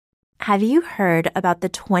Have you heard about the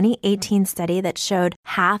 2018 study that showed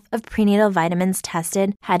half of prenatal vitamins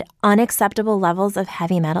tested had unacceptable levels of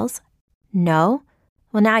heavy metals? No?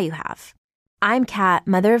 Well, now you have. I'm Kat,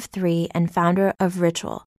 mother of 3 and founder of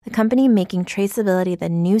Ritual, the company making traceability the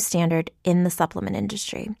new standard in the supplement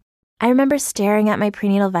industry. I remember staring at my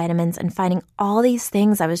prenatal vitamins and finding all these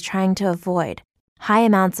things I was trying to avoid. High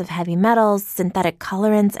amounts of heavy metals, synthetic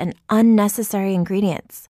colorants, and unnecessary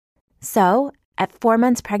ingredients. So, at 4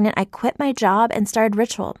 months pregnant, I quit my job and started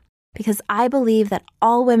Ritual because I believe that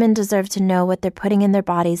all women deserve to know what they're putting in their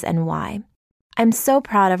bodies and why. I'm so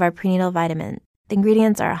proud of our prenatal vitamin. The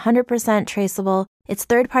ingredients are 100% traceable, it's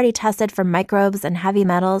third-party tested for microbes and heavy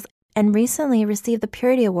metals, and recently received the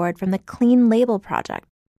Purity Award from the Clean Label Project.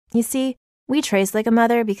 You see, we trace like a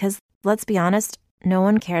mother because, let's be honest, no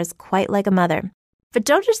one cares quite like a mother. But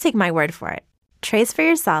don't just take my word for it. Trace for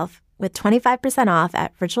yourself with 25% off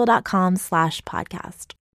at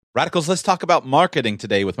ritual.com/podcast. Radicals, let's talk about marketing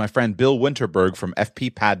today with my friend Bill Winterberg from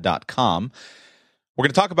fppad.com. We're going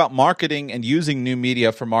to talk about marketing and using new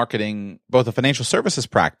media for marketing, both a financial services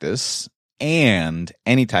practice and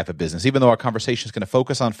any type of business. Even though our conversation is going to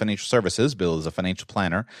focus on financial services, Bill is a financial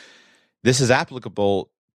planner. This is applicable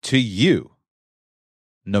to you,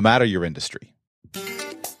 no matter your industry.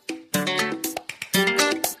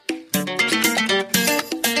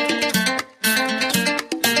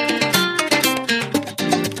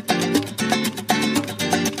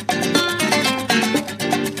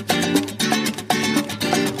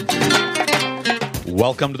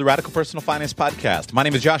 Welcome to the Radical Personal Finance Podcast. My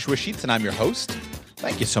name is Joshua Sheets, and I'm your host.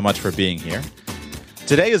 Thank you so much for being here.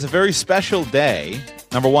 Today is a very special day.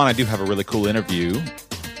 Number one, I do have a really cool interview,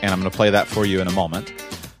 and I'm going to play that for you in a moment.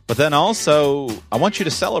 But then also, I want you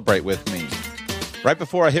to celebrate with me. Right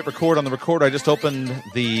before I hit record on the recorder, I just opened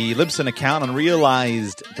the Libsyn account and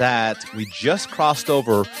realized that we just crossed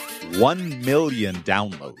over 1 million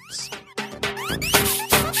downloads.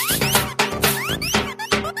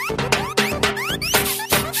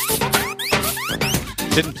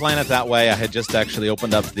 Didn't plan it that way. I had just actually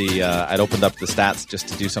opened up the stats just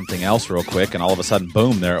to do something else real quick, and all of a sudden,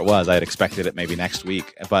 boom, there it was. I had expected it maybe next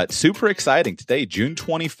week, but super exciting. Today, June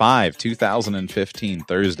 25, 2015,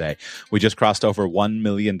 Thursday, we just crossed over 1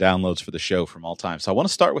 million downloads for the show from all time. So I want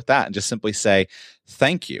to start with that and just simply say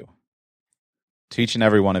thank you to each and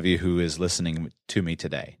every one of you who is listening to me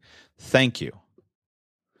today. Thank you.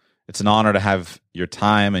 It's an honor to have your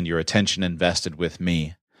time and your attention invested with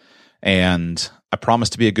me. And I promise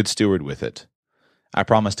to be a good steward with it. I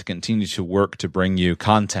promise to continue to work to bring you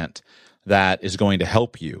content that is going to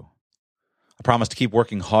help you. I promise to keep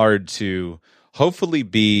working hard to hopefully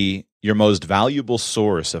be your most valuable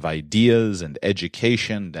source of ideas and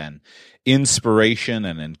education and inspiration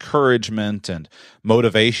and encouragement and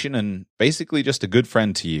motivation, and basically just a good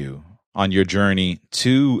friend to you on your journey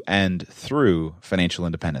to and through financial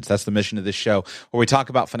independence. That's the mission of this show, where we talk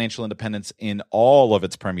about financial independence in all of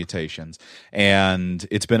its permutations. And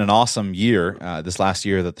it's been an awesome year, this last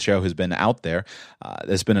year that the show has been out there.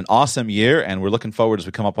 It's been an awesome year, and we're looking forward as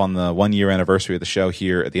we come up on the 1-year anniversary of the show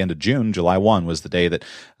here at the end of June. July 1 was the day that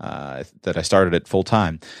I started it full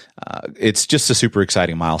time. It's just a super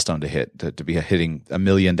exciting milestone to hit, to be hitting 1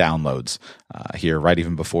 million downloads here right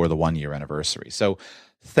even before the 1-year anniversary. So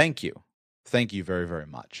thank you. Thank you very, very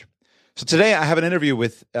much. So today I have an interview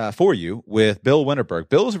for you with Bill Winterberg.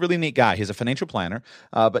 Bill is a really neat guy. He's a financial planner,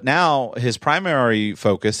 but now his primary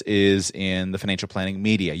focus is in the financial planning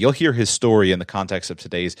media. You'll hear his story in the context of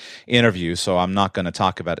today's interview, so I'm not going to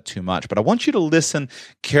talk about it too much. But I want you to listen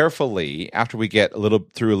carefully after we get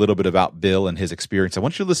through a little bit about Bill and his experience. I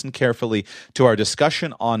want you to listen carefully to our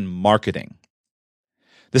discussion on marketing.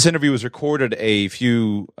 This interview was recorded a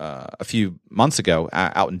few months ago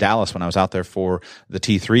out in Dallas when I was out there for the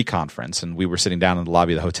T3 conference, and we were sitting down in the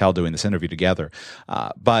lobby of the hotel doing this interview together.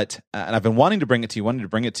 And I've been wanting to bring it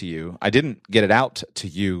to you. I didn't get it out to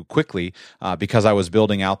you quickly because I was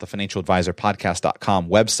building out the financialadvisorpodcast.com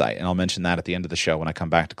website, and I'll mention that at the end of the show when I come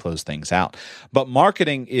back to close things out. But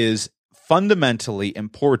marketing is fundamentally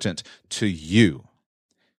important to you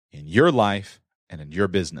in your life and in your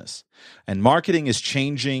business. And marketing is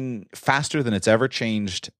changing faster than it's ever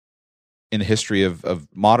changed in the history of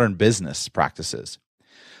modern business practices.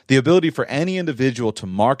 The ability for any individual to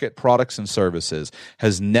market products and services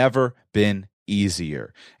has never been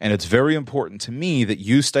easier. And it's very important to me that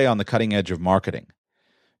you stay on the cutting edge of marketing,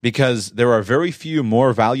 because there are very few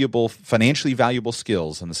more financially valuable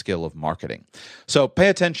skills than the skill of marketing. So pay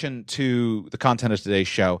attention to the content of today's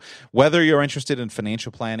show. Whether you're interested in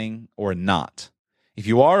financial planning or not, If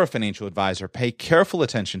you are a financial advisor, pay careful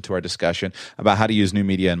attention to our discussion about how to use new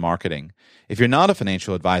media and marketing. If you're not a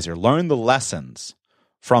financial advisor, learn the lessons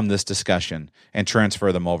from this discussion and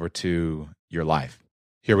transfer them over to your life.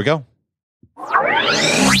 Here we go.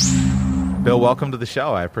 Bill, welcome to the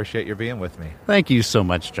show. I appreciate your being with me. Thank you so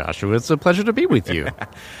much, Joshua. It's a pleasure to be with you.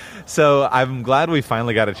 So I'm glad we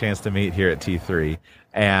finally got a chance to meet here at T3.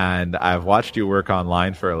 And I've watched you work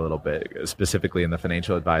online for a little bit, specifically in the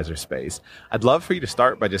financial advisor space. I'd love for you to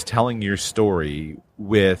start by just telling your story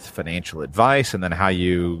with financial advice and then how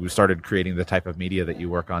you started creating the type of media that you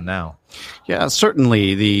work on now. Yeah,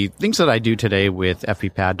 certainly. The things that I do today with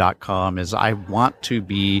fbpad.com is I want to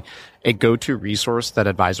be a go-to resource that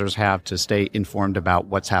advisors have to stay informed about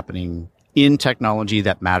what's happening in technology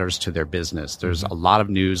that matters to their business. There's a lot of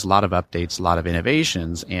news, a lot of updates, a lot of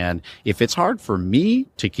innovations. And if it's hard for me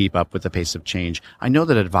to keep up with the pace of change, I know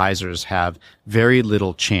that advisors have very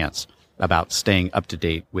little chance about staying up to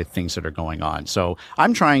date with things that are going on. So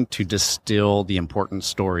I'm trying to distill the important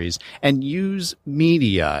stories and use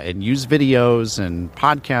media and use videos and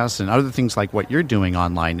podcasts and other things like what you're doing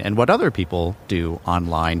online and what other people do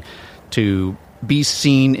online to be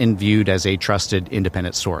seen and viewed as a trusted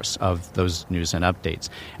independent source of those news and updates.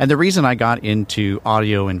 And the reason I got into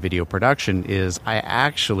audio and video production is I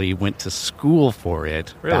actually went to school for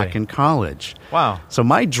it back in college. Wow. So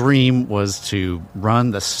my dream was to run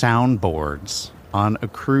the soundboards on a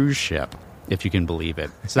cruise ship, if you can believe it.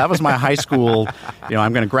 So that was my high school,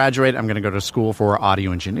 I'm going to graduate, I'm going to go to school for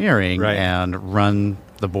audio engineering and run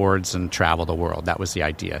the boards and travel the world. That was the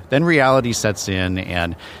idea. Then reality sets in,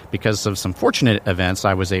 and because of some fortunate events,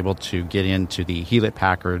 I was able to get into the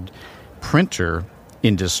Hewlett-Packard printer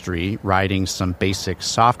industry, writing some basic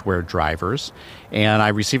software drivers. And I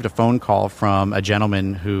received a phone call from a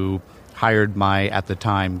gentleman who hired my, at the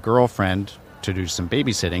time, girlfriend to do some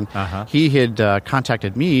babysitting. He had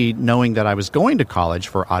contacted me knowing that I was going to college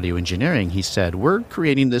for audio engineering. He said, "We're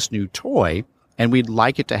creating this new toy, and we'd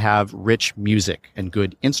like it to have rich music and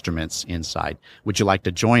good instruments inside. Would you like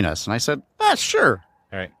to join us?" And I said, sure.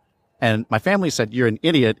 All right. And my family said, "You're an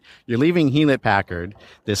idiot. You're leaving Hewlett-Packard,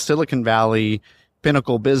 this Silicon Valley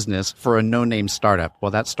pinnacle business, for a no-name startup."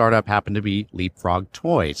 Well, that startup happened to be Leapfrog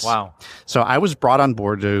Toys. Wow. So I was brought on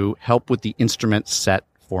board to help with the instrument set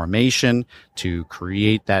formation, to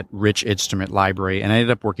create that rich instrument library, and I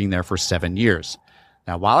ended up working there for 7 years.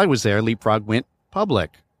 Now, while I was there, Leapfrog went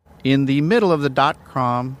public in the middle of the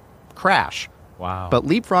dot-com crash. Wow. But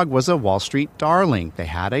Leapfrog was a Wall Street darling. They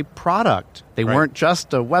had a product. They weren't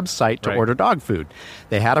just a website to order dog food.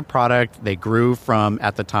 They had a product. They grew from,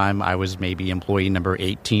 at the time, I was maybe employee number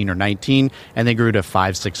 18 or 19, and they grew to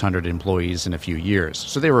 500-600 employees in a few years.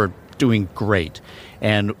 So they were doing great.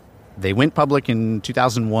 And they went public in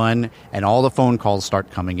 2001, and all the phone calls start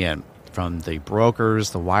coming in from the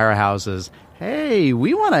brokers, the wirehouses. "Hey,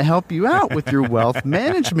 we want to help you out with your wealth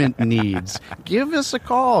management needs. Give us a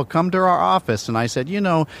call. Come to our office." And I said,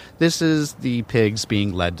 this is the pigs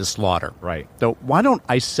being led to slaughter. Right. So why don't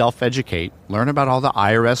I self-educate, learn about all the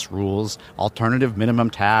IRS rules, alternative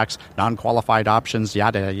minimum tax, non-qualified options,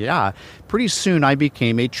 yada, yada, yada. Pretty soon I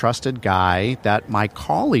became a trusted guy that my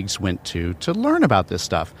colleagues went to learn about this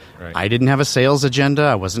stuff. Right. I didn't have a sales agenda.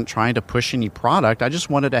 I wasn't trying to push any product. I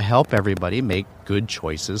just wanted to help everybody make good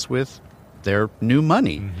choices with their new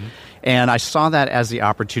money. And I saw that as the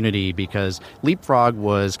opportunity because Leapfrog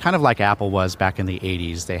was kind of like Apple was back in the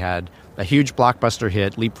 80s. They had a huge blockbuster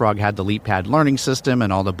hit. Leapfrog had the LeapPad learning system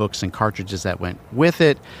and all the books and cartridges that went with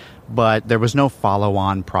it, but there was no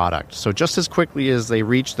follow-on product. So just as quickly as they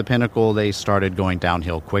reached the pinnacle, they started going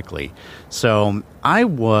downhill quickly. So I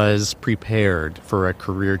was prepared for a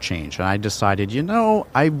career change, and I decided,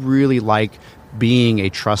 I really like being a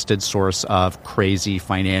trusted source of crazy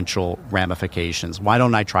financial ramifications. Why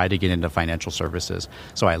don't I try to get into financial services?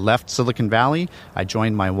 So I left Silicon Valley. I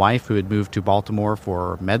joined my wife, who had moved to Baltimore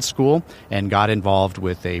for med school, and got involved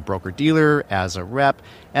with a broker-dealer as a rep,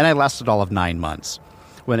 and I lasted all of 9 months.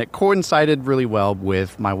 When it coincided really well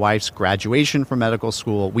with my wife's graduation from medical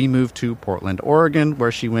school, we moved to Portland, Oregon,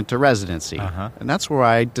 where she went to residency. And that's where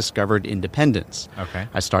I discovered independence. Okay.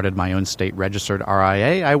 I started my own state-registered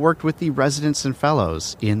RIA. I worked with the residents and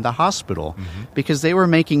fellows in the hospital because they were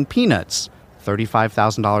making peanuts.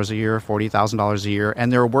 $35,000 a year, $40,000 a year,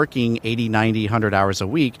 and they're working 80, 90, 100 hours a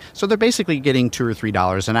week. So they're basically getting $2 or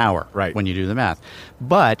 $3 an hour when you do the math.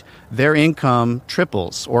 But their income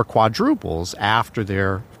triples or quadruples after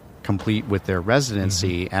they're complete with their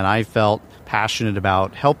residency. And I felt passionate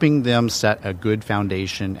about helping them set a good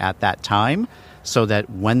foundation at that time so that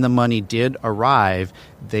when the money did arrive,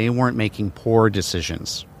 they weren't making poor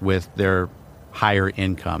decisions with their higher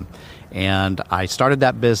income. And I started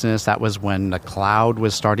that business. That was when the cloud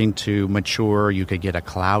was starting to mature. You could get a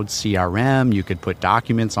cloud CRM. You could put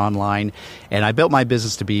documents online. And I built my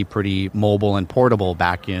business to be pretty mobile and portable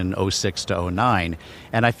back in 06 to 09.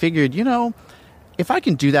 And I figured, if I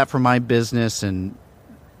can do that for my business and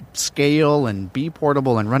scale and be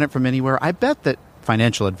portable and run it from anywhere, I bet that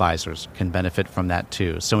financial advisors can benefit from that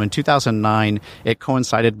too. So in 2009, it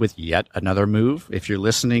coincided with yet another move. If you're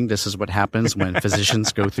listening, this is what happens when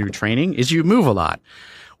physicians go through training, is you move a lot.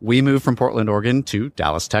 We moved from Portland, Oregon to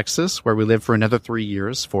Dallas, Texas, where we lived for another 3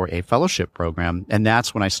 years for a fellowship program. And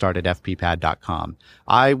that's when I started FPPAD.com.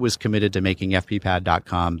 I was committed to making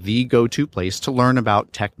FPPAD.com the go-to place to learn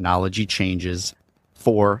about technology changes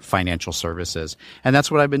for financial services. And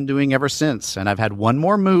that's what I've been doing ever since. And I've had one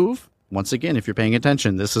more move. Once again, if you're paying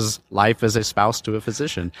attention, this is life as a spouse to a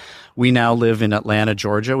physician. We now live in Atlanta,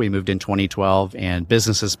 Georgia. We moved in 2012, and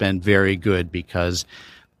business has been very good because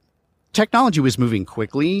technology was moving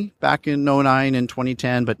quickly back in 09 and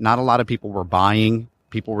 2010, but not a lot of people were buying.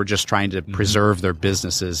 People were just trying to preserve their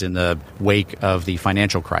businesses in the wake of the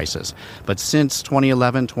financial crisis. But since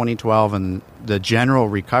 2011, 2012, and the general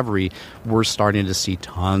recovery, we're starting to see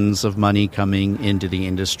tons of money coming into the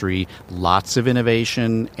industry, lots of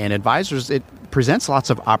innovation, and advisors, it presents lots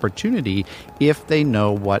of opportunity if they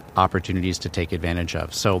know what opportunities to take advantage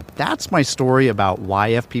of. So that's my story about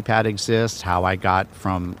why FPPAD exists, how I got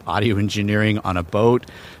from audio engineering on a boat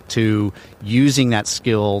to using that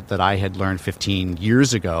skill that I had learned 15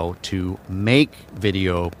 years ago to make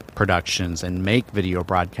video productions and make video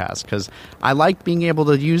broadcasts, because I like being able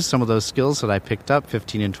to use some of those skills that I picked up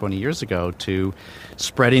 15 and 20 years ago to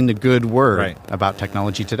spreading the good word about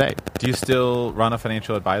technology today. Do you still run a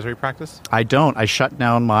financial advisory practice? I don't. I shut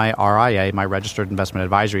down my RIA, my registered investment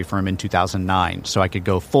advisory firm, in 2009, so I could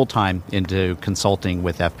go full-time into consulting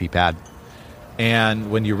with FPPAD.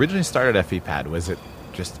 And when you originally started FPPAD, was it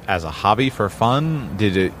just as a hobby for fun?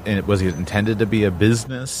 Was it intended to be a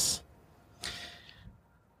business?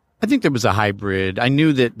 I think there was a hybrid. I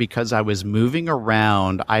knew that because I was moving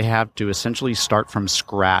around, I have to essentially start from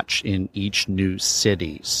scratch in each new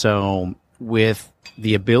city. So with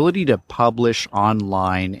the ability to publish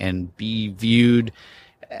online and be viewed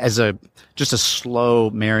as just a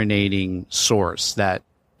slow marinating source, that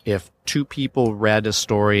if two people read a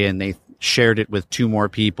story and they shared it with two more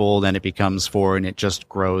people, then it becomes four, and it just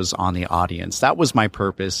grows on the audience. That was my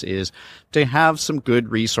purpose, is to have some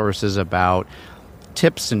good resources about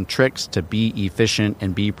tips and tricks to be efficient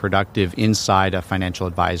and be productive inside a financial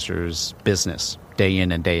advisor's business day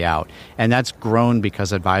in and day out. And that's grown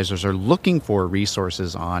because advisors are looking for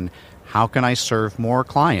resources on how can I serve more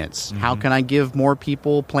clients? How can I give more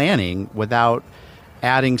people planning without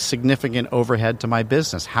adding significant overhead to my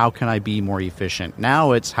business? How can I be more efficient?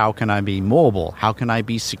 Now it's how can I be mobile? How can I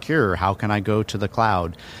be secure? How can I go to the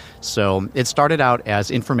cloud? So it started out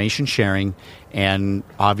as information sharing, and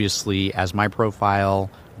obviously as my profile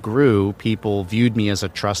grew, people viewed me as a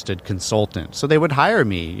trusted consultant. So they would hire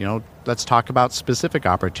me, let's talk about specific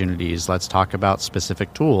opportunities, let's talk about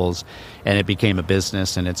specific tools, and it became a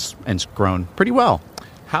business, and it's grown pretty well.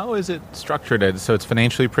 How is it structured? So it's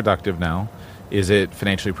financially productive now. Is it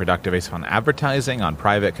financially productive based on advertising, on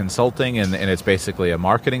private consulting, and it's basically a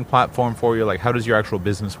marketing platform for you? Like, how does your actual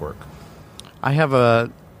business work? I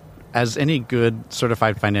have as any good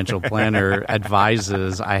certified financial planner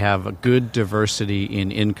advises, I have a good diversity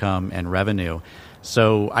in income and revenue.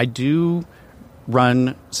 So I do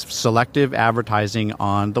run selective advertising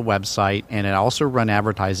on the website, and I also run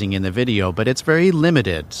advertising in the video, but it's very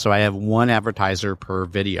limited. So I have one advertiser per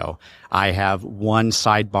video. I have one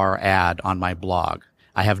sidebar ad on my blog.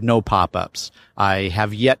 I have no pop-ups. I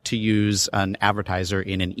have yet to use an advertiser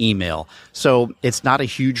in an email. So it's not a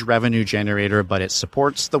huge revenue generator, but it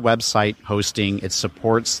supports the website hosting, it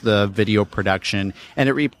supports the video production, and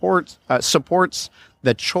it supports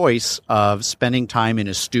the choice of spending time in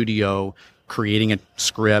a studio, creating a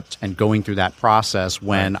script and going through that process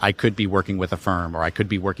when I could be working with a firm or I could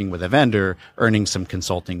be working with a vendor, earning some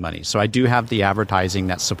consulting money. So I do have the advertising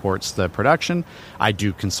that supports the production. I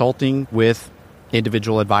do consulting with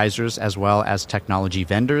individual advisors as well as technology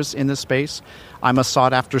vendors in this space. I'm a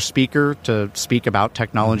sought-after speaker to speak about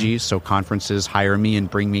technology, so conferences hire me and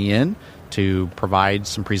bring me in to provide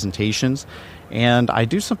some presentations. And I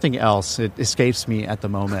do something else. It escapes me at the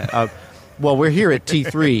moment. Well, we're here at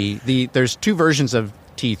T3. There's two versions of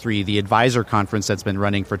T3, the advisor conference that's been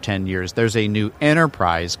running for 10 years. There's a new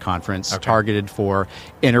enterprise conference targeted for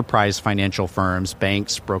enterprise financial firms,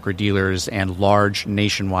 banks, broker-dealers, and large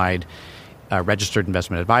nationwide registered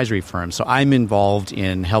investment advisory firm. So I'm involved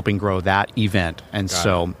in helping grow that event. And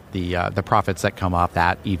the profits that come off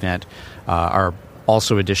that event are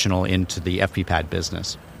also additional into the FPPAD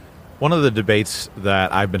business. One of the debates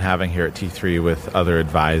that I've been having here at T3 with other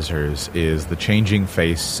advisors is the changing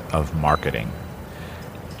face of marketing.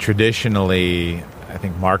 Traditionally, I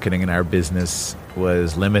think marketing in our business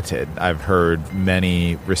was limited. I've heard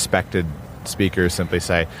many respected speakers simply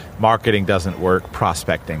say, marketing doesn't work,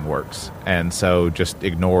 prospecting works. And so just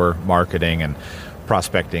ignore marketing, and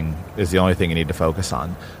prospecting is the only thing you need to focus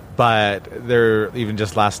on. But there, even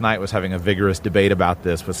just last night, was having a vigorous debate about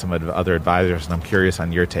this with some other advisors, and I'm curious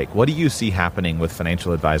on your take. What do you see happening with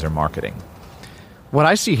financial advisor marketing? What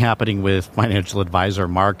I see happening with financial advisor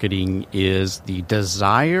marketing is the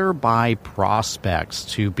desire by prospects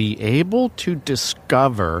to be able to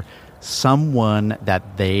discover someone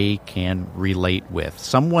that they can relate with,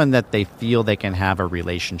 someone that they feel they can have a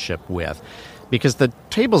relationship with. Because the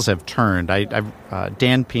tables have turned.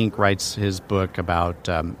 Dan Pink writes his book about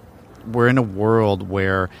we're in a world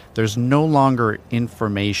where there's no longer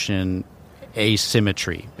information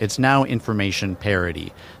asymmetry. It's now information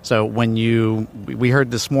parity. So when we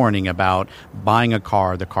heard this morning about buying a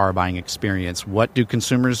car, the car buying experience, what do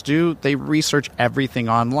consumers do? They research everything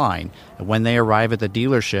online. And when they arrive at the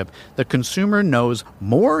dealership, the consumer knows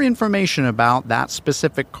more information about that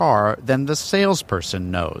specific car than the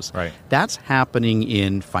salesperson knows. Right. That's happening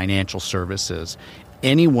in financial services.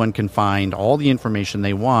 Anyone can find all the information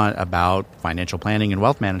they want about financial planning and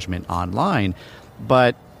wealth management online,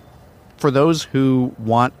 but for those who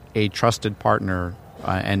want a trusted partner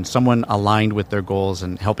and someone aligned with their goals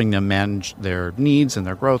and helping them manage their needs and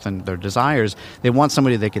their growth and their desires, they want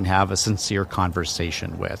somebody they can have a sincere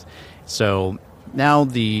conversation with. So now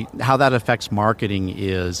how that affects marketing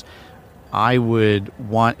is I would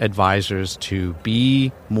want advisors to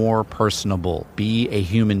be more personable, be a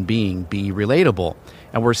human being, be relatable.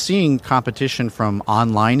 And we're seeing competition from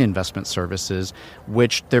online investment services,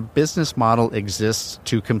 which their business model exists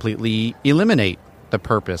to completely eliminate the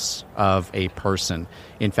purpose of a person.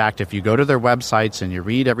 In fact, if you go to their websites and you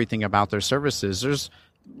read everything about their services, there's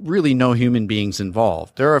really no human beings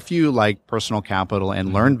involved. There are a few like Personal Capital and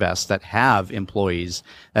LearnVest that have employees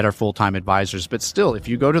that are full-time advisors. But still, if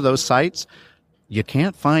you go to those sites, you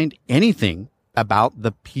can't find anything about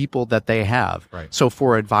the people that they have. Right. So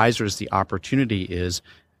for advisors, the opportunity is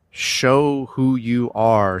show who you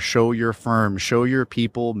are, show your firm, show your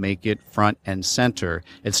people, make it front and center.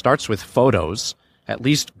 It starts with photos, at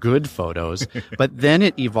least good photos, but then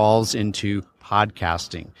it evolves into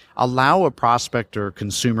podcasting. Allow a prospect or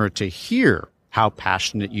consumer to hear how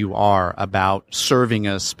passionate you are about serving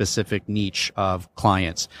a specific niche of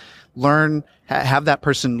clients. Have that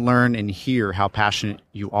person learn and hear how passionate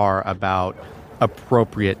you are about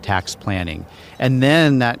appropriate tax planning. And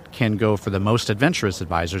then that can go for the most adventurous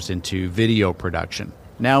advisors into video production.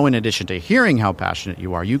 Now, in addition to hearing how passionate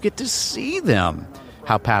you are, you get to see them,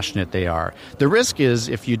 how passionate they are. The risk is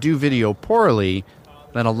if you do video poorly,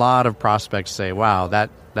 then a lot of prospects say, wow, that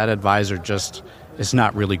advisor just is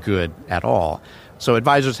not really good at all. So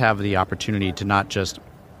advisors have the opportunity to not just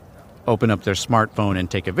open up their smartphone and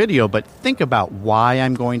take a video, but think about why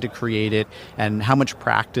I'm going to create it and how much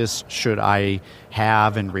practice should I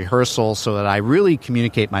have and rehearsal so that I really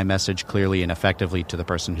communicate my message clearly and effectively to the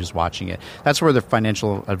person who's watching it. That's where the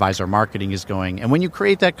financial advisor marketing is going. And when you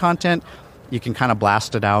create that content, you can kind of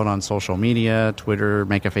blast it out on social media, Twitter,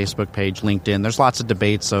 make a Facebook page, LinkedIn. There's lots of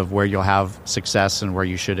debates of where you'll have success and where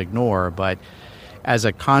you should ignore. But as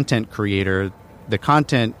a content creator, the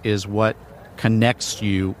content is what connects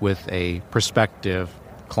you with a prospective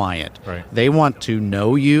client. Right. They want to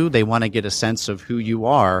know you. They want to get a sense of who you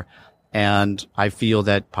are. And I feel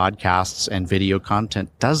that podcasts and video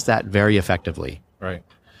content does that very effectively. Right.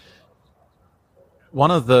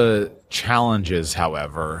 One of the challenges,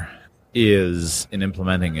 however, is in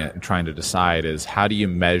implementing it and trying to decide is how do you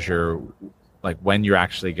measure like when you're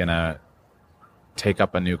actually going to take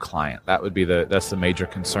up a new client. That's the major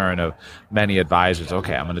concern of many advisors.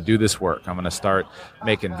 Okay, I'm going to do this work. I'm going to start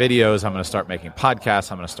making videos. I'm going to start making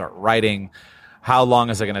podcasts. I'm going to start writing. How long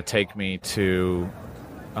is it going to take me to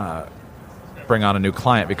bring on a new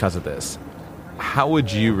client because of this? How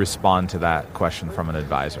would you respond to that question from an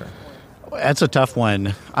advisor? That's a tough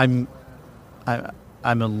one. I'm a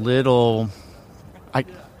little.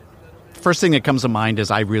 First thing that comes to mind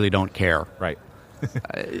is I really don't care. Right.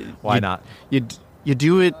 Why not? You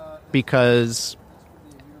do it because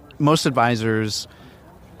most advisors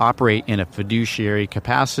operate in a fiduciary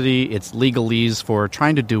capacity. It's legalese for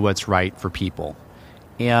trying to do what's right for people.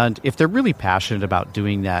 And if they're really passionate about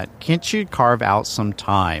doing that, can't you carve out some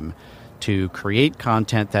time to create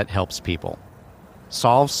content that helps people,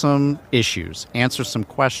 solve some issues, answer some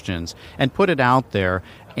questions, and put it out there.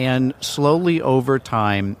 And slowly over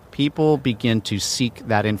time, people begin to seek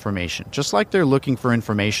that information. Just like they're looking for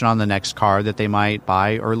information on the next car that they might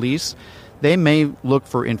buy or lease, they may look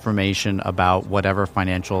for information about whatever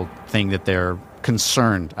financial thing that they're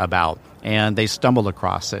concerned about, and they stumble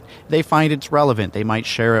across it. They find it's relevant. They might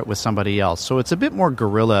share it with somebody else. So it's a bit more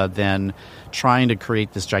guerrilla than trying to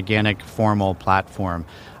create this gigantic formal platform.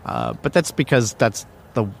 But that's because that's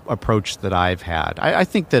the approach that I've had. I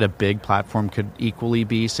think that a big platform could equally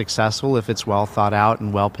be successful if it's well thought out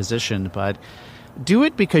and well positioned, but do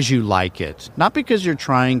it because you like it, not because you're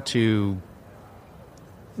trying to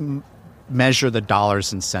measure the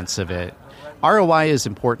dollars and cents of it. ROI is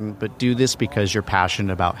important, but do this because you're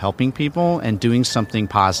passionate about helping people and doing something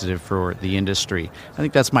positive for the industry. I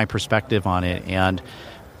think that's my perspective on it, and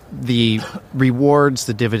the rewards,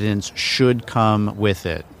 the dividends should come with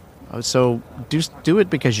it. So do it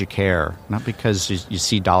because you care, not because you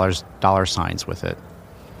see dollar signs with it.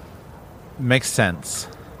 Makes sense.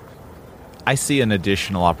 I see an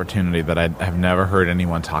additional opportunity that I have never heard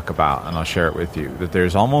anyone talk about, and I'll share it with you, that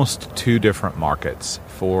there's almost two different markets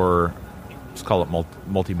for, let's call it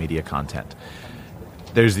multimedia content.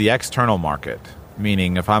 There's the external market,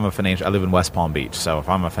 meaning if I'm I live in West Palm Beach, so if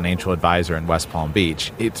I'm a financial advisor in West Palm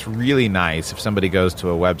Beach, it's really nice if somebody goes to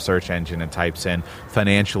a web search engine and types in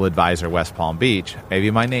financial advisor West Palm Beach, maybe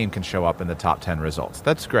my name can show up in the top 10 results.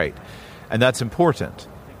 That's great. And that's important.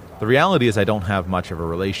 The reality is I don't have much of a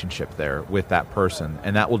relationship there with that person,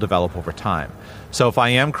 and that will develop over time. So if I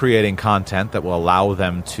am creating content that will allow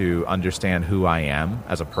them to understand who I am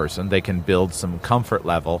as a person, they can build some comfort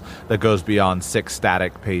level that goes beyond 6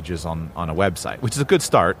 static pages on a website, which is a good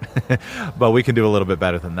start, but we can do a little bit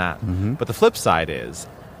better than that. Mm-hmm. But the flip side is,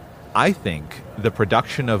 I think the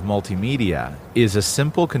production of multimedia is a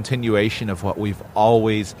simple continuation of what we've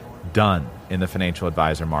always done in the financial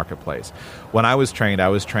advisor marketplace. When I was trained,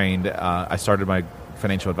 I started my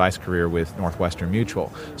financial advice career with Northwestern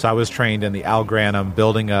Mutual. So I was trained in the Al Granum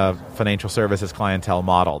building a financial services clientele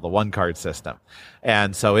model, the one card system.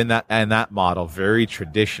 And so in that model, very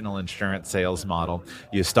traditional insurance sales model,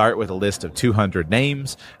 you start with a list of 200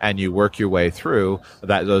 names and you work your way through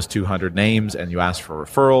those 200 names, and you ask for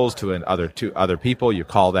referrals to other people, you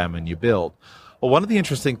call them and you build. Well, one of the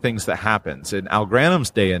interesting things that happens in Al Granum's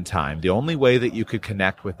day and time, the only way that you could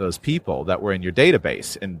connect with those people that were in your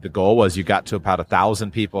database, and the goal was you got to about 1,000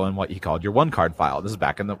 people in what he called your one card file. This is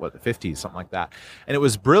back in the 50s, something like that. And it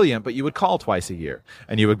was brilliant, but you would call twice a year,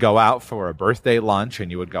 and you would go out for a birthday lunch, and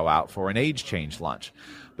you would go out for an age change lunch.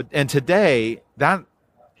 And today, that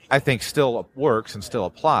I think still works and still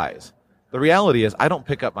applies. The reality is I don't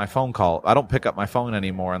pick up my phone call. I don't pick up my phone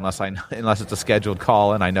anymore unless it's a scheduled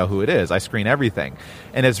call and I know who it is. I screen everything.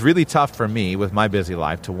 And it's really tough for me with my busy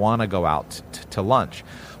life to want to go out to lunch.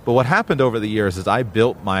 But what happened over the years is I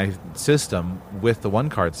built my system with the one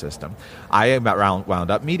card system. I wound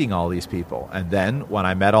up meeting all these people. And then when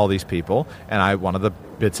I met all these people, and one of the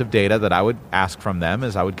bits of data that I would ask from them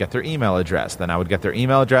is I would get their email address. Then I would get their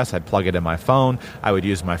email address, I'd plug it in my phone, I would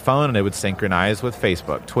use my phone, and it would synchronize with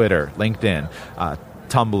Facebook, Twitter, LinkedIn,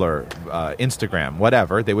 Tumblr, Instagram,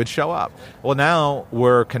 whatever. They would show up. Well, now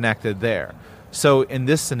we're connected there. So in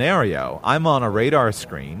this scenario, I'm on a radar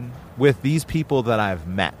screen with these people that I've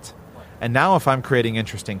met. And now if I'm creating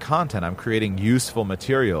interesting content, I'm creating useful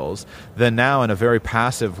materials, then now in a very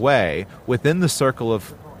passive way, within the circle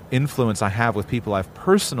of influence I have with people I've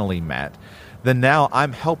personally met, then now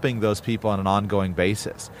I'm helping those people on an ongoing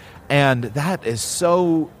basis. And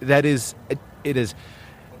it is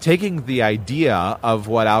taking the idea of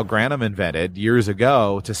what Al Granum invented years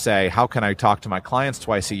ago to say, how can I talk to my clients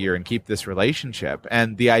twice a year and keep this relationship?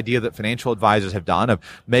 And the idea that financial advisors have done of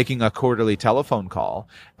making a quarterly telephone call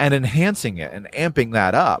and enhancing it and amping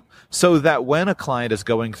that up so that when a client is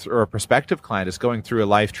going through, or a prospective client is going through a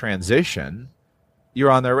life transition, you're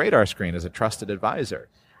on their radar screen as a trusted advisor.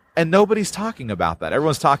 And nobody's talking about that.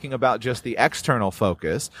 Everyone's talking about just the external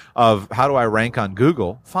focus of how do I rank on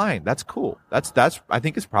Google? Fine, that's cool. That's I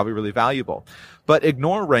think it's probably really valuable. But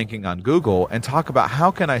ignore ranking on Google and talk about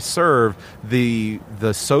how can I serve the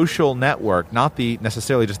social network, not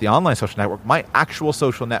necessarily just the online social network, my actual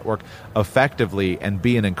social network effectively, and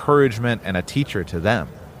be an encouragement and a teacher to them.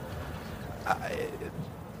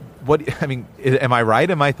 Am I right?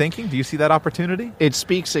 Am I thinking? Do you see that opportunity? It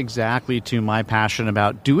speaks exactly to my passion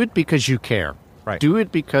about do it because you care. Right. Do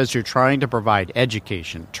it because you're trying to provide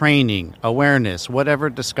education, training, awareness,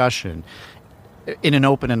 whatever discussion. in an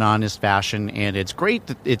open and honest fashion. And it's great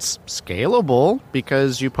that it's scalable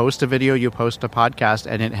because you post a video, you post a podcast,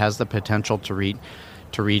 and it has the potential to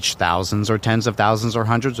reach thousands or tens of thousands or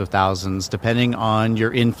hundreds of thousands, depending on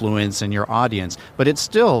your influence and your audience. But it's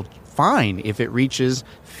still fine if it reaches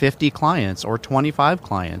 50 clients or 25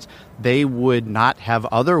 clients. They would not have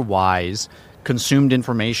otherwise consumed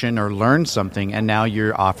information or learned something, and now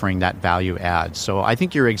you're offering that value add. So I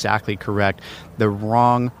think you're exactly correct.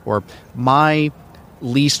 My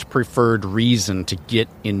least preferred reason to get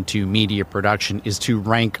into media production is to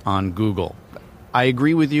rank on Google. I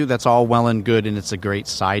agree with you, that's all well and good, and it's a great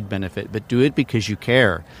side benefit, but do it because you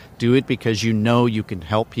care. Do it because you know you can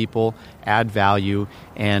help people add value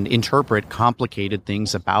and interpret complicated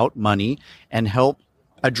things about money and help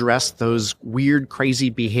address those weird,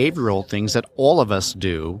 crazy behavioral things that all of us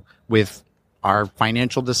do with our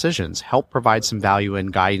financial decisions. Help provide some value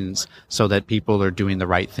and guidance so that people are doing the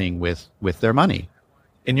right thing with their money.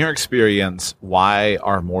 In your experience, why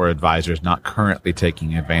are more advisors not currently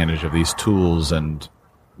taking advantage of these tools and,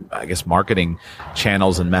 I guess, marketing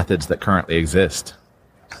channels and methods that currently exist?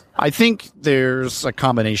 I think there's a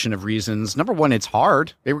combination of reasons. Number one, it's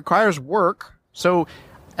hard. It requires work. So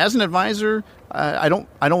as an advisor, I don't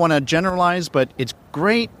want to generalize, but it's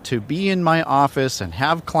great to be in my office and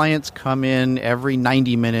have clients come in every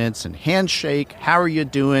 90 minutes and handshake. How are you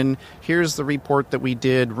doing? Here's the report that we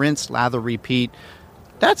did. Rinse, lather, repeat.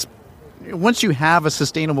 That's once you have a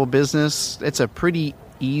sustainable business, it's a pretty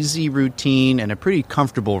easy routine and a pretty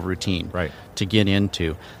comfortable routine to get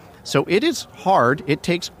into. So it is hard. It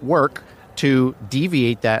takes work to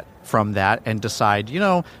deviate from that and decide,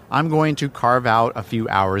 I'm going to carve out a few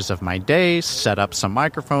hours of my day, set up some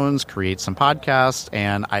microphones, create some podcasts,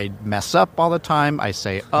 and I mess up all the time. I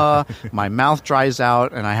say, my mouth dries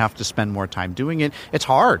out, and I have to spend more time doing it. It's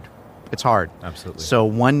hard. It's hard. Absolutely. So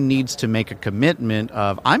one needs to make a commitment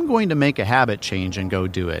of, I'm going to make a habit change and go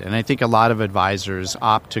do it. And I think a lot of advisors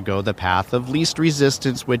opt to go the path of least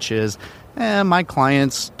resistance, which is, my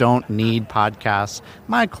clients don't need podcasts.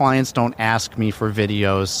 My clients don't ask me for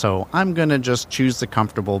videos. So I'm going to just choose the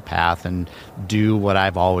comfortable path and do what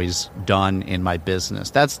I've always done in my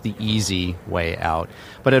business. That's the easy way out.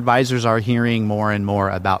 But advisors are hearing more and more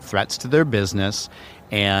about threats to their business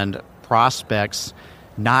and prospects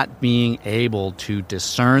not being able to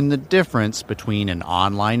discern the difference between an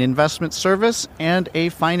online investment service and a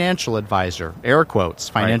financial advisor, air quotes,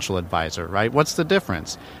 financial advisor, right? What's the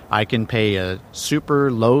difference? I can pay a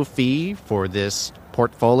super low fee for this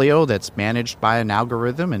portfolio that's managed by an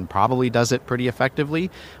algorithm and probably does it pretty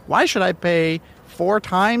effectively. Why should I pay 4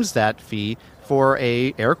 times that fee for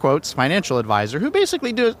a, air quotes, financial advisor who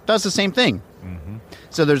basically does the same thing? Mm-hmm.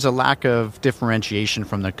 So there's a lack of differentiation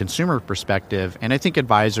from the consumer perspective, and I think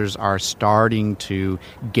advisors are starting to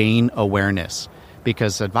gain awareness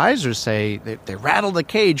because advisors say they rattle the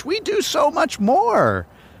cage. We do so much more.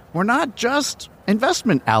 We're not just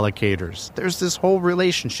investment allocators. There's this whole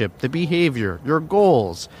relationship, the behavior, your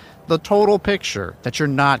goals, the total picture that you're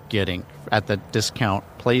not getting at the discount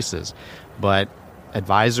places. But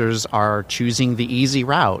advisors are choosing the easy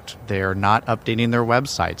route. They're not updating their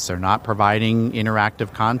websites. They're not providing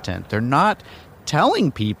interactive content. They're not telling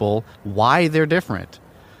people why they're different.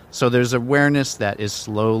 So there's awareness that is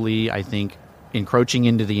slowly, I think, encroaching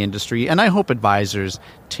into the industry. And I hope advisors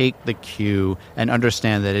take the cue and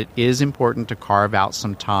understand that it is important to carve out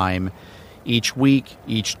some time each week,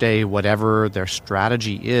 each day, whatever their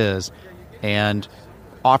strategy is, and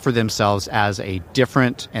offer themselves as a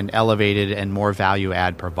different and elevated and more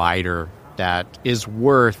value-add provider that is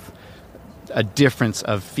worth a difference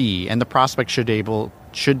of fee. And the prospect should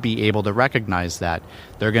be able to recognize that.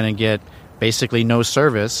 They're going to get basically no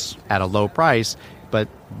service at a low price, but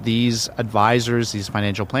these advisors, these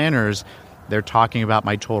financial planners, they're talking about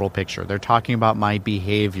my total picture. They're talking about my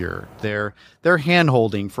behavior. They're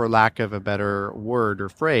hand-holding, for lack of a better word or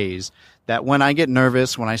phrase, that when I get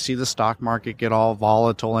nervous, when I see the stock market get all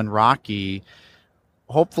volatile and rocky,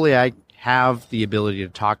 hopefully I have the ability to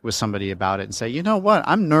talk with somebody about it and say, you know what,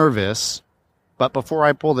 I'm nervous, but before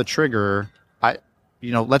I pull the trigger,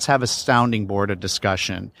 let's have a sounding board, a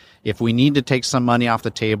discussion. If we need to take some money off the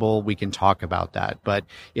table, we can talk about that. But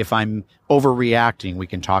if I'm overreacting, we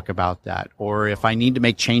can talk about that. Or if I need to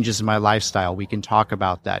make changes in my lifestyle, we can talk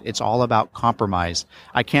about that. It's all about compromise.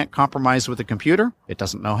 I can't compromise with a computer. It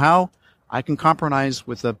doesn't know how. I can compromise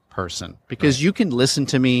with a person because you can listen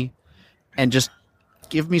to me and just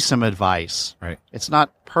give me some advice. Right. It's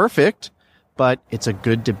not perfect, but it's a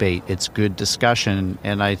good debate. It's good discussion.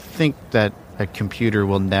 And I think that a computer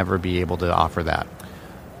will never be able to offer that.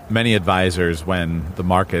 Many advisors, when the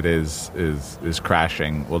market is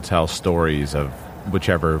crashing, will tell stories of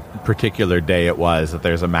whichever particular day it was that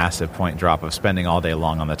there's a massive point drop of spending all day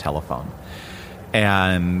long on the telephone.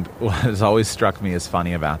 And what has always struck me as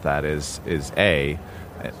funny about that is A,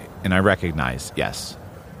 and I recognize, yes,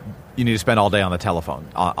 you need to spend all day on the telephone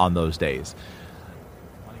on those days.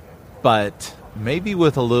 But maybe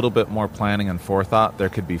with a little bit more planning and forethought, there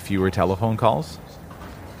could be fewer telephone calls.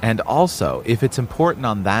 And also, if it's important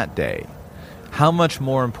on that day, how much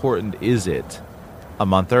more important is it a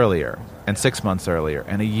month earlier and 6 months earlier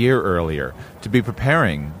and a year earlier to be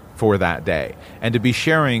preparing for that day and to be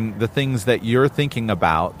sharing the things that you're thinking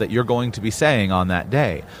about that you're going to be saying on that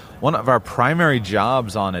day? One of our primary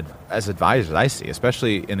jobs as advisors, I see,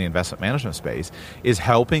 especially in the investment management space, is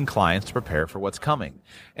helping clients to prepare for what's coming.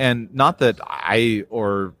 And not that I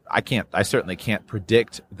certainly can't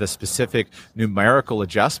predict the specific numerical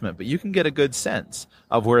adjustment, but you can get a good sense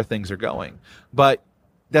of where things are going. But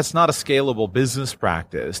that's not a scalable business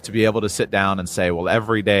practice to be able to sit down and say, well,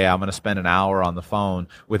 every day I'm going to spend an hour on the phone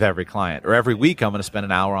with every client, or every week I'm going to spend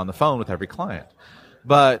an hour on the phone with every client.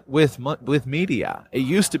 But with media, it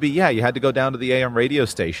used to be, you had to go down to the AM radio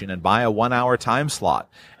station and buy a 1 hour time slot.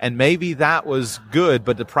 And maybe that was good,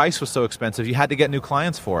 but the price was so expensive, you had to get new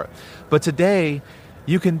clients for it. But today,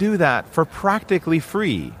 you can do that for practically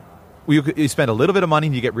free. You spend a little bit of money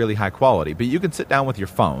and you get really high quality, but you can sit down with your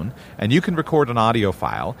phone and you can record an audio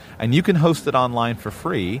file and you can host it online for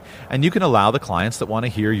free, and you can allow the clients that want to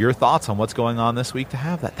hear your thoughts on what's going on this week to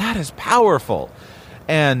have that. That is powerful.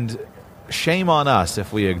 And shame on us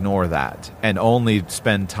if we ignore that and only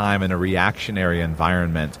spend time in a reactionary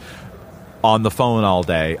environment on the phone all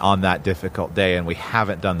day on that difficult day, and we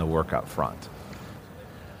haven't done the work up front.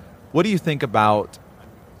 What do you think about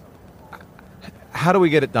how do we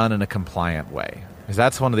get it done in a compliant way? Because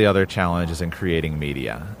that's one of the other challenges in creating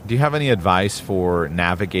media. Do you have any advice for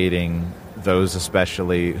navigating those,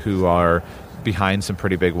 especially who are behind some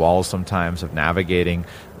pretty big walls sometimes, of navigating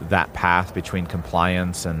that path between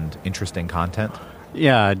compliance and interesting content?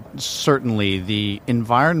 Yeah, certainly. The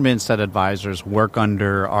environments that advisors work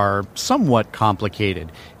under are somewhat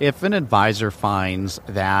complicated. If an advisor finds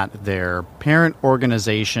that their parent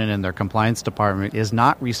organization and their compliance department is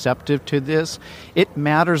not receptive to this, it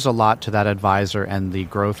matters a lot to that advisor and the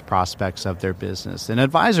growth prospects of their business. An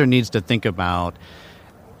advisor needs to think about,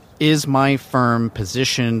 is my firm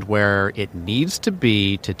positioned where it needs to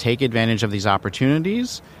be to take advantage of these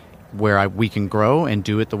opportunities, where we can grow and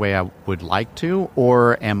do it the way I would like to?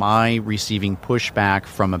 Or am I receiving pushback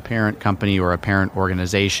from a parent company or a parent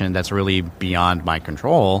organization that's really beyond my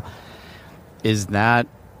control? Is that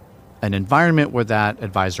an environment where that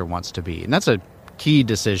advisor wants to be? And that's a key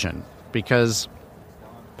decision, because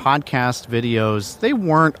podcast videos, they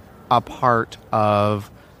weren't a part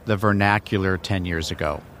of the vernacular 10 years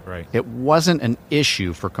ago. Right. It wasn't an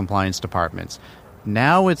issue for compliance departments.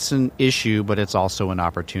 Now it's an issue, but it's also an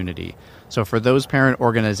opportunity. So for those parent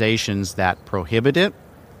organizations that prohibit it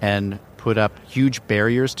and put up huge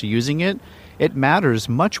barriers to using it, it matters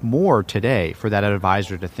much more today for that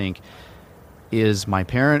advisor to think, is my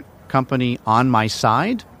parent company on my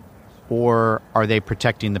side, or are they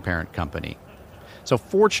protecting the parent company? So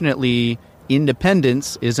fortunately,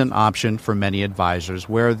 independence is an option for many advisors,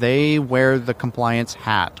 where they wear the compliance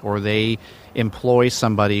hat, or they employ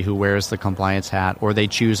somebody who wears the compliance hat, or they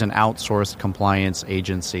choose an outsourced compliance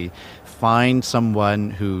agency. Find someone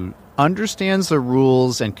who understands the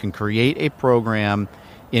rules and can create a program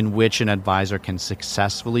in which an advisor can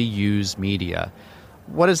successfully use media.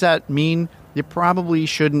 What does that mean? You probably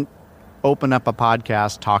shouldn't open up a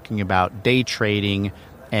podcast talking about day trading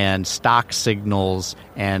and stock signals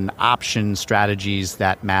and option strategies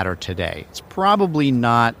that matter today. It's probably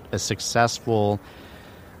not a successful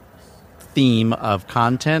theme of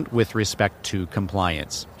content with respect to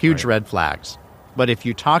compliance. Huge red flags. But if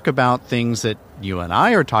you talk about things that you and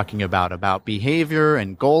I are talking about behavior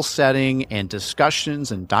and goal setting and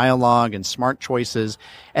discussions and dialogue and smart choices,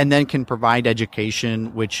 and then can provide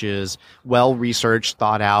education which is well-researched,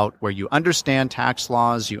 thought out, where you understand tax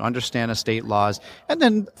laws, you understand estate laws, and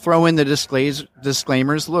then throw in the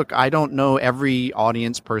disclaimers. Look, I don't know every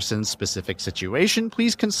audience person's specific situation.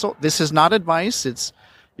 Please consult. This is not advice. It's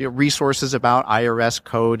resources about IRS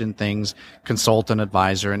code and things. Consult an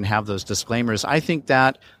advisor and have those disclaimers. I think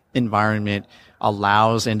that environment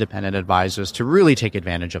allows independent advisors to really take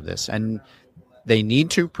advantage of this. And they need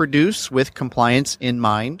to produce with compliance in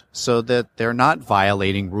mind so that they're not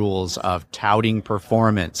violating rules of touting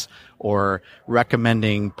performance or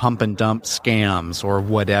recommending pump and dump scams or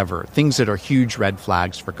whatever, things that are huge red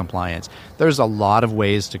flags for compliance. There's a lot of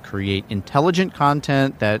ways to create intelligent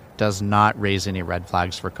content that does not raise any red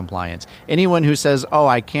flags for compliance. Anyone who says, oh,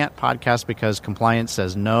 I can't podcast because compliance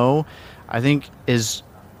says no, I think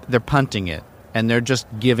they're punting it. And they're just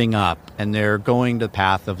giving up, and they're going the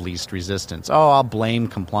path of least resistance. Oh, I'll blame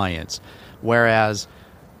compliance. Whereas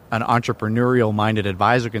an entrepreneurial-minded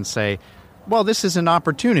advisor can say, well, this is an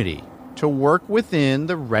opportunity to work within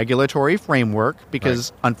the regulatory framework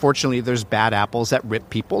because, unfortunately, there's bad apples that rip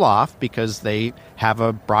people off because they have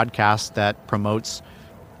a broadcast that promotes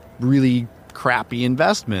really crappy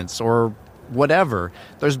investments or whatever.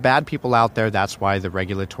 There's bad people out there. That's why the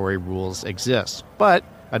regulatory rules exist. But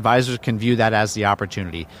advisors can view that as the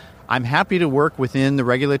opportunity. I'm happy to work within the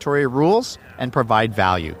regulatory rules and provide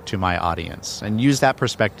value to my audience. And use that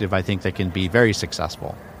perspective, I think, that can be very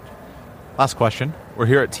successful. Last question. We're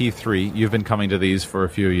here at T3. You've been coming to these for a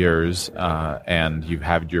few years, and you've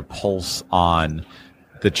had your pulse on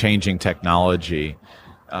the changing technology.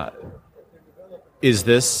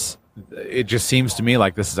 It just seems to me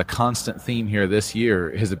like this is a constant theme here this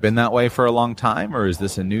year. Has it been that way for a long time, or is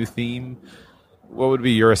this a new theme? What would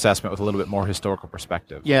be your assessment with a little bit more historical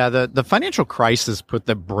perspective? Yeah, the financial crisis put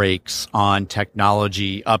the brakes on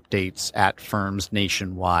technology updates at firms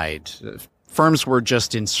nationwide. Firms were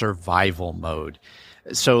just in survival mode.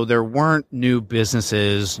 So there weren't new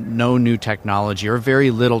businesses, no new technology, or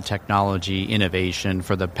very little technology innovation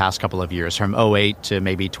for the past couple of years, from 2008 to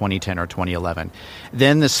maybe 2010 or 2011.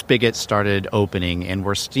 Then the spigot started opening, and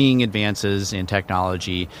we're seeing advances in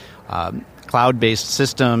technology. Cloud-based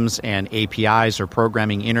systems and APIs or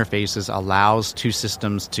programming interfaces allows two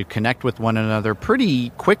systems to connect with one another pretty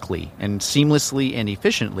quickly and seamlessly and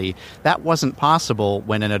efficiently. That wasn't possible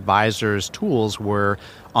when an advisor's tools were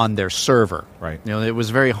on their server. Right. It was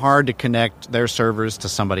very hard to connect their servers to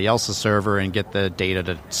somebody else's server and get the data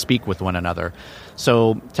to speak with one another.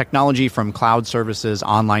 So technology from cloud services,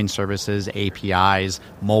 online services, APIs,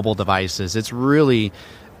 mobile devices, it's really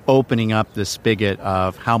opening up the spigot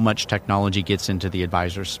of how much technology gets into the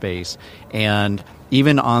advisor space. And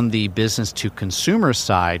even on the business to consumer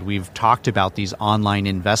side, we've talked about these online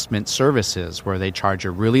investment services where they charge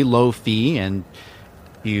a really low fee, and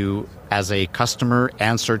you, as a customer,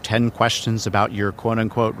 answer 10 questions about your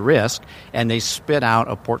quote-unquote risk, and they spit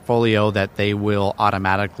out a portfolio that they will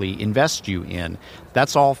automatically invest you in.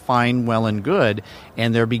 That's all fine, well, and good,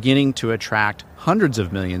 and they're beginning to attract hundreds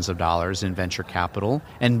of millions of dollars in venture capital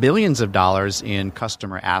and billions of dollars in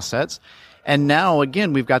customer assets. And now,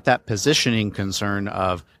 again, we've got that positioning concern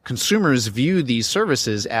of consumers view these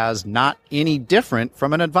services as not any different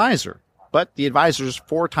from an advisor. But the advisor is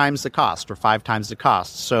 4 times the cost or 5 times the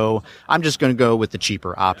cost. So I'm just going to go with the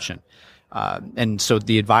cheaper option. And so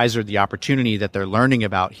the advisor, the opportunity that they're learning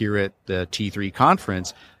about here at the T3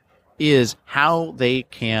 conference is how they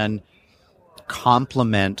can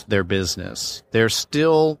complement their business. They're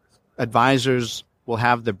still, advisors will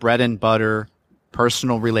have the bread and butter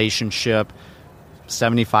personal relationship,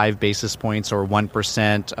 75 basis points or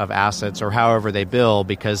 1% of assets or however they bill,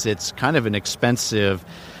 because it's kind of an expensive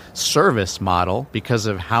service model because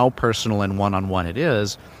of how personal and one-on-one it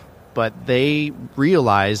is. But they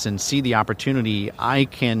realize and see the opportunity. I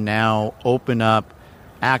can now open up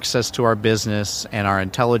access to our business and our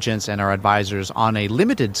intelligence and our advisors on a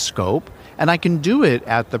limited scope, and I can do it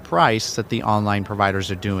at the price that the online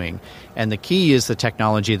providers are doing. And the key is the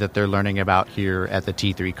technology that they're learning about here at the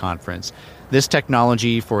T3 conference. This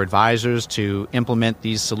technology for advisors to implement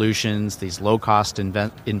these solutions, these low-cost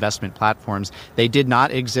investment platforms, they did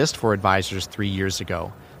not exist for advisors 3 years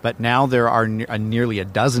ago. But now there are nearly a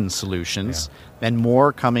dozen solutions and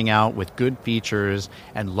more coming out with good features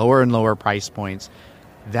and lower price points.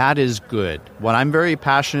 That is good. What I'm very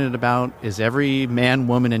passionate about is every man,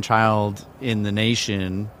 woman, and child in the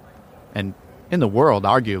nation and in the world,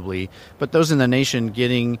 arguably, but those in the nation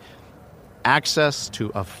getting access to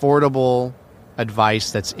affordable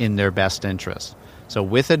advice that's in their best interest. So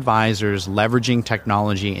with advisors leveraging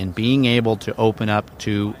technology and being able to open up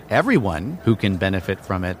to everyone who can benefit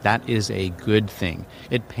from it, that is a good thing.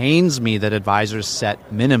 It pains me that advisors set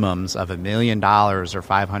minimums of $1 million or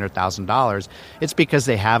 $500,000. It's because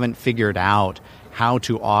they haven't figured out how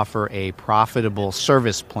to offer a profitable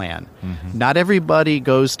service plan. Mm-hmm. Not everybody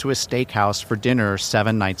goes to a steakhouse for dinner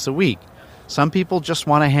 7 nights a week. Some people just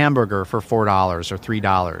want a hamburger for $4 or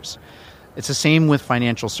 $3. It's the same with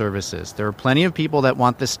financial services. There are plenty of people that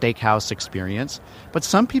want the steakhouse experience, but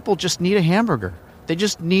some people just need a hamburger. They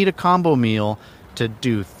just need a combo meal to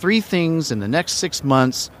do 3 things in the next 6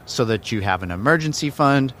 months so that you have an emergency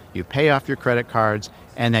fund, you pay off your credit cards,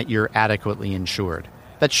 and that you're adequately insured.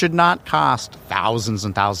 That should not cost thousands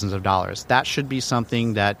and thousands of dollars. That should be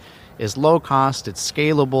something that is low cost, it's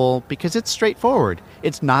scalable, because it's straightforward.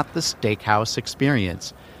 It's not the steakhouse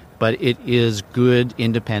experience, but it is good,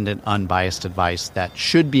 independent, unbiased advice that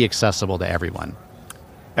should be accessible to everyone.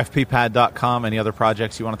 FPPad.com, any other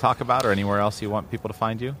projects you want to talk about or anywhere else you want people to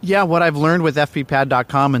find you? Yeah, what I've learned with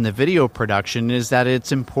FPPad.com and the video production is that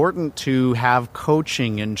it's important to have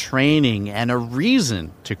coaching and training and a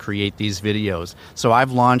reason to create these videos. So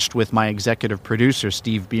I've launched with my executive producer,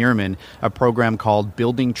 Steve Bierman, a program called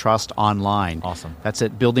Building Trust Online. Awesome. That's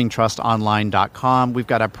at buildingtrustonline.com. We've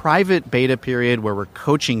got a private beta period where we're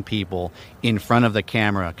coaching people in front of the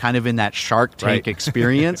camera, kind of in that Shark Tank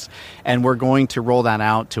experience. And we're going to roll that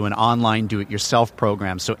out to an online do-it-yourself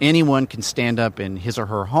program. So anyone can stand up in his or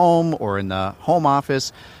her home or in the home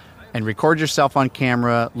office and record yourself on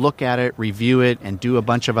camera, look at it, review it, and do a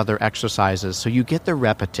bunch of other exercises. So you get the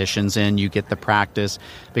repetitions in, you get the practice.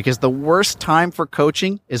 Because the worst time for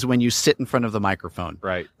coaching is when you sit in front of the microphone.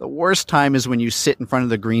 Right. The worst time is when you sit in front of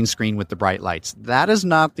the green screen with the bright lights. That is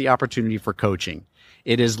not the opportunity for coaching.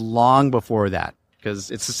 It is long before that, because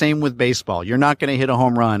it's the same with baseball. You're not going to hit a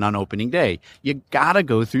home run on opening day. You got to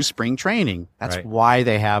go through spring training. That's why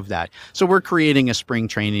they have that. So we're creating a spring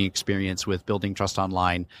training experience with Building Trust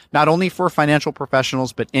Online, not only for financial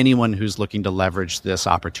professionals, but anyone who's looking to leverage this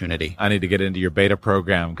opportunity. I need to get into your beta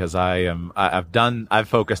program because I've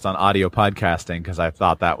focused on audio podcasting because I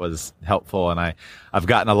thought that was helpful, and I've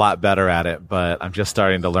gotten a lot better at it, but I'm just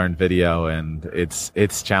starting to learn video, and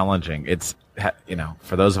it's challenging. It's,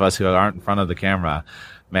 for those of us who aren't in front of the camera,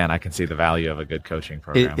 man, I can see the value of a good coaching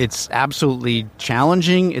program. It's absolutely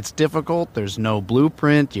challenging. It's difficult. There's no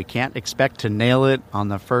blueprint. You can't expect to nail it on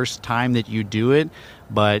the first time that you do it.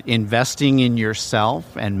 But investing in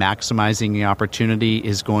yourself and maximizing the opportunity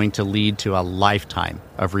is going to lead to a lifetime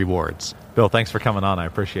of rewards. Bill, thanks for coming on. I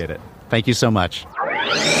appreciate it. Thank you so much.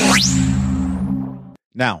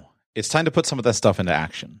 Now, it's time to put some of that stuff into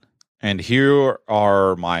action. And here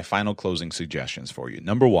are my final closing suggestions for you.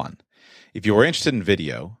 Number 1, if you are interested in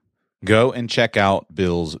video, go and check out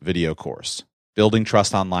Bill's video course,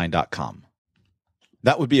 buildingtrustonline.com.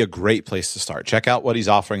 That would be a great place to start. Check out what he's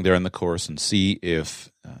offering there in the course and see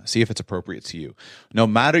if it's appropriate to you. No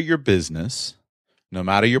matter your business, no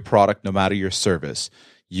matter your product, no matter your service,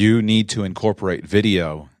 you need to incorporate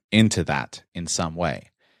video into that in some way.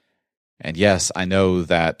 And yes, I know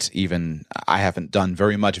that even I haven't done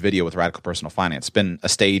very much video with Radical Personal Finance. It's been a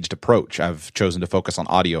staged approach. I've chosen to focus on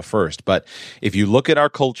audio first. But if you look at our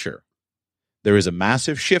culture, there is a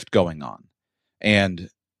massive shift going on.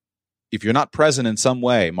 And if you're not present in some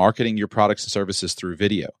way, marketing your products and services through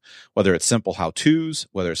video, whether it's simple how-tos,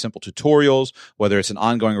 whether it's simple tutorials, whether it's an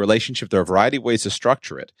ongoing relationship, there are a variety of ways to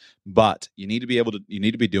structure it. But you need to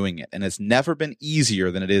be doing it. And it's never been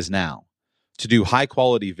easier than it is now to do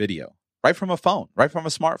high-quality video. Right from a phone, right from a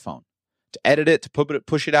smartphone. To edit it, to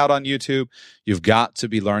push it out on YouTube, you've got to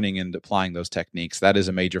be learning and applying those techniques. That is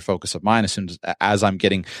a major focus of mine. As I'm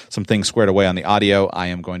getting some things squared away on the audio, I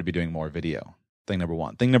am going to be doing more video. Thing number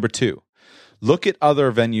 1. Thing number 2, look at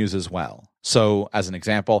other venues as well. So as an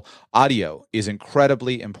example, audio is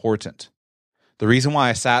incredibly important. The reason why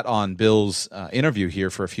I sat on Bill's interview here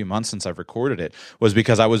for a few months since I've recorded it was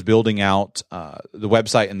because I was building out the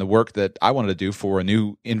website and the work that I wanted to do for a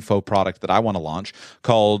new info product that I want to launch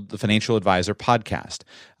called the Financial Advisor Podcast.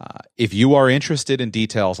 If you are interested in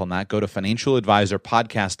details on that, go to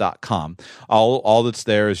financialadvisorpodcast.com. All that's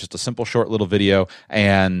there is just a simple short little video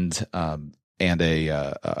and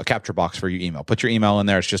a capture box for your email. Put your email in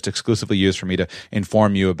there. It's just exclusively used for me to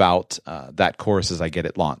inform you about that course as I get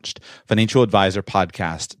it launched.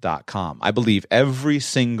 FinancialAdvisorPodcast.com. I believe every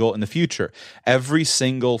single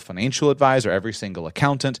financial advisor, every single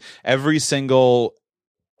accountant, every single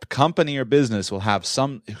company or business will have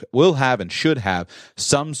and should have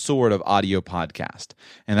some sort of audio podcast.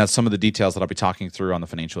 And that's some of the details that I'll be talking through on the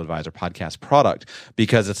Financial Advisor Podcast product,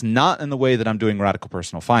 because it's not in the way that I'm doing Radical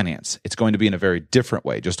Personal Finance. It's going to be in a very different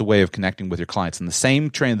way, just a way of connecting with your clients in the same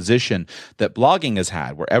transition that blogging has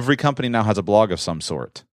had, where every company now has a blog of some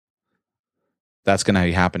sort. That's going to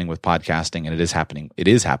be happening with podcasting, and it is happening. It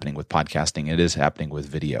is happening with podcasting. It is happening with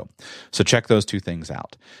video. So check those two things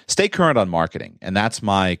out. Stay current on marketing, and that's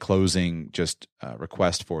my closing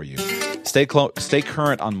request for you. Stay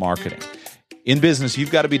current on marketing. In business, you've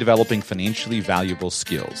got to be developing financially valuable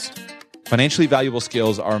skills. Financially valuable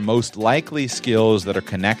skills are most likely skills that are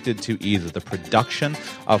connected to either the production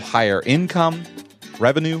of higher income,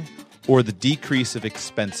 revenue, or the decrease of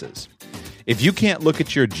expenses. If you can't look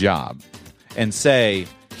at your job and say,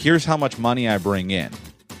 here's how much money I bring in,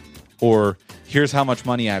 or here's how much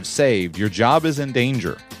money I've saved, your job is in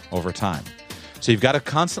danger over time. So you've got to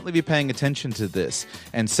constantly be paying attention to this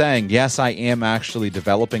and saying, yes, I am actually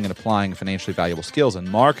developing and applying financially valuable skills, and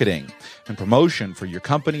marketing and promotion for your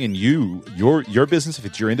company and your business, if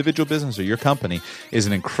it's your individual business or your company, is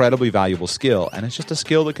an incredibly valuable skill. And it's just a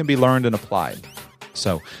skill that can be learned and applied.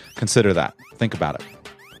 So consider that. Think about it.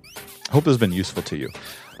 I hope this has been useful to you.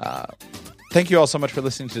 Thank you all so much for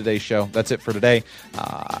listening to today's show. That's it for today.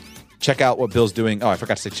 Check out what Bill's doing. Oh, I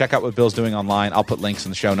forgot to say, check out what Bill's doing online. I'll put links in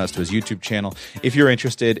the show notes to his YouTube channel. If you're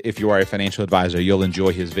interested, if you are a financial advisor, you'll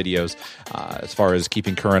enjoy his videos as far as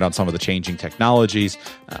keeping current on some of the changing technologies,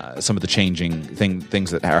 some of the changing things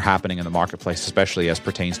that are happening in the marketplace, especially as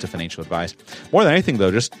pertains to financial advice. More than anything,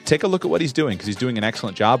 though, just take a look at what he's doing, because he's doing an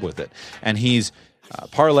excellent job with it. And he's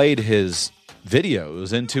parlayed his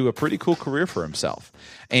videos into a pretty cool career for himself.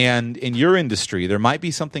 And in your industry, there might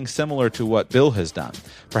be something similar to what Bill has done.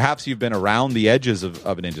 Perhaps you've been around the edges of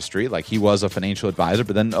an industry, like he was a financial advisor,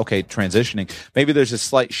 but then, okay, transitioning, maybe there's a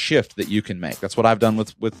slight shift that you can make. That's what I've done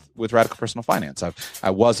with Radical Personal Finance.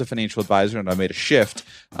 I was a financial advisor, and I made a shift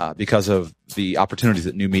because of the opportunities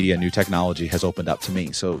that new media, new technology has opened up to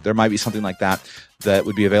me. So there might be something like that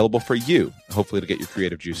would be available for you, hopefully to get your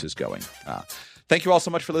creative juices going. Thank you all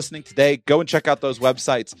so much for listening today. Go and check out those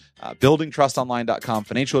websites, buildingtrustonline.com,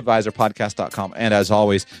 financialadvisorpodcast.com. And as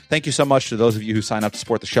always, thank you so much to those of you who sign up to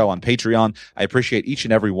support the show on Patreon. I appreciate each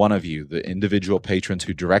and every one of you, the individual patrons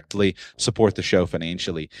who directly support the show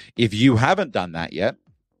financially. If you haven't done that yet,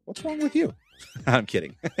 what's wrong with you? I'm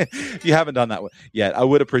kidding. If you haven't done that yet, I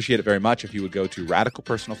would appreciate it very much if you would go to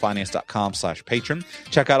radicalpersonalfinance.com/patron.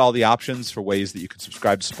 Check out all the options for ways that you can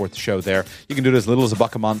subscribe to support the show there. You can do it as little as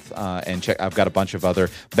 $1 a month, and I've got a bunch of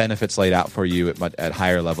other benefits laid out for you at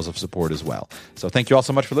higher levels of support as well. So thank you all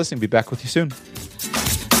so much for listening. Be back with you soon.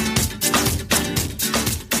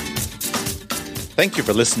 Thank you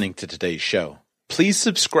for listening to today's show. Please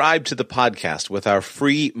subscribe to the podcast with our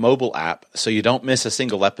free mobile app so you don't miss a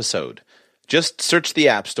single episode. Just search the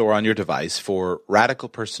App Store on your device for Radical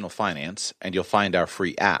Personal Finance, and you'll find our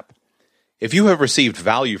free app. If you have received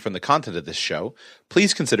value from the content of this show,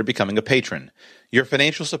 please consider becoming a patron. Your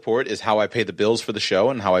financial support is how I pay the bills for the show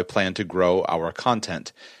and how I plan to grow our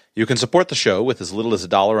content. You can support the show with as little as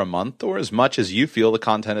 $1 a month or as much as you feel the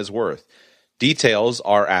content is worth. Details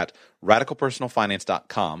are at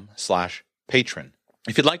radicalpersonalfinance.com/patron.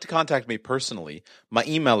 If you'd like to contact me personally, my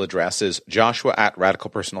email address is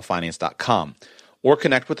joshua@radicalpersonalfinance.com, or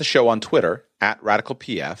connect with the show on Twitter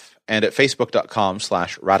 @radicalpf and at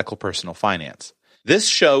facebook.com/radicalpersonalfinance. This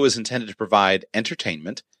show is intended to provide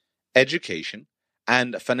entertainment, education,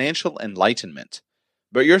 and financial enlightenment.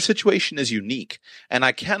 But your situation is unique, and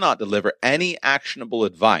I cannot deliver any actionable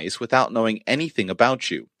advice without knowing anything about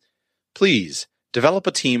you. Please develop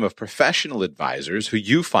a team of professional advisors who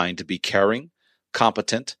you find to be caring,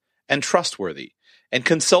 competent, and trustworthy, and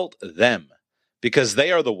consult them, because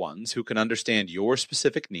they are the ones who can understand your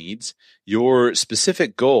specific needs, your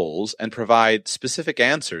specific goals, and provide specific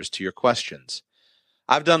answers to your questions.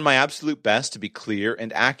 I've done my absolute best to be clear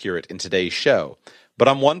and accurate in today's show, but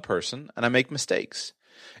I'm one person and I make mistakes.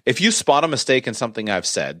 If you spot a mistake in something I've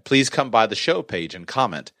said, please come by the show page and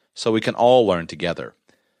comment so we can all learn together.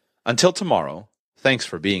 Until tomorrow, thanks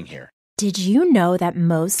for being here. Did you know that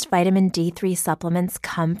most vitamin D3 supplements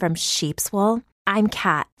come from sheep's wool? I'm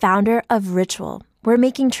Kat, founder of Ritual. We're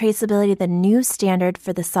making traceability the new standard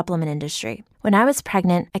for the supplement industry. When I was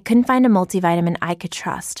pregnant, I couldn't find a multivitamin I could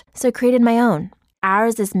trust, so I created my own.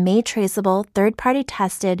 Ours is made traceable, third-party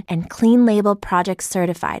tested, and clean label project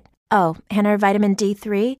certified. Oh, and our vitamin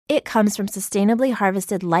D3? It comes from sustainably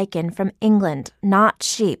harvested lichen from England, not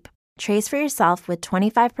sheep. Trace for yourself with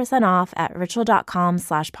 25% off at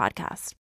ritual.com/podcast.